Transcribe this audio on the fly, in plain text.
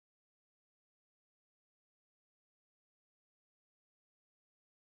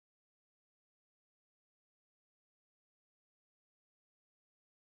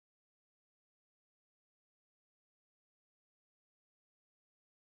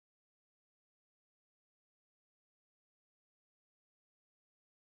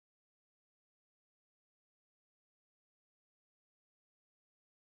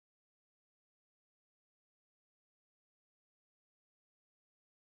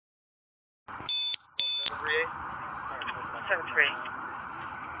7-3.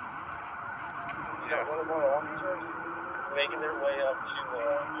 Yeah, one of our officers making their way up to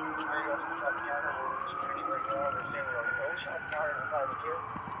security right now. They're saying there are no shots fired inside of here.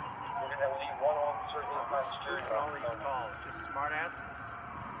 We're going to leave one officer inside security. All these calls, just smart ass.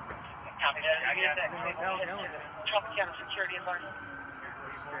 Copy that. I got that. Tropicana security alert.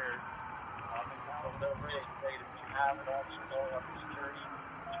 Please scared. Negative. You have an officer going up to security.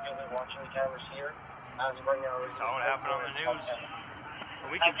 Because they're watching the cameras here. As of right now, Saw what happened on the news a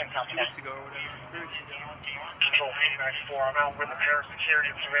week ago or whatever. Control 894. I'm out with the pair of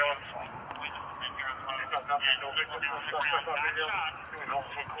security and surveillance.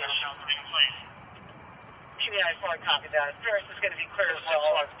 TBI 4, copy that. Paris is going to be clear as well.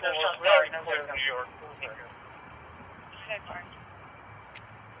 No shots fired. No clear. New York.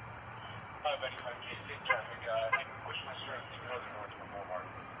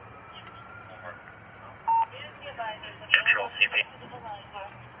 Control CP.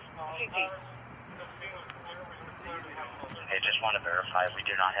 I just want to verify we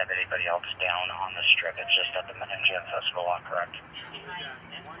do not have anybody else down on the strip. It's just at the Meningian Festival lot, correct?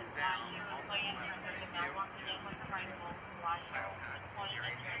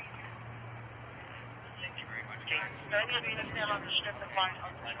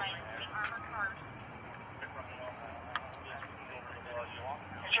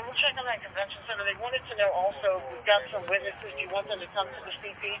 So we'll check on that convention center. They wanted to know also, we've got some witnesses. Do you want them to come to the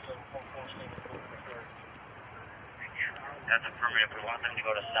CP? That's affirmative. We want them to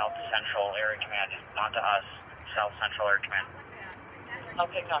go to South Central Area Command, not to us. South Central Area Command.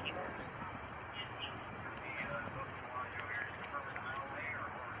 Okay, copy.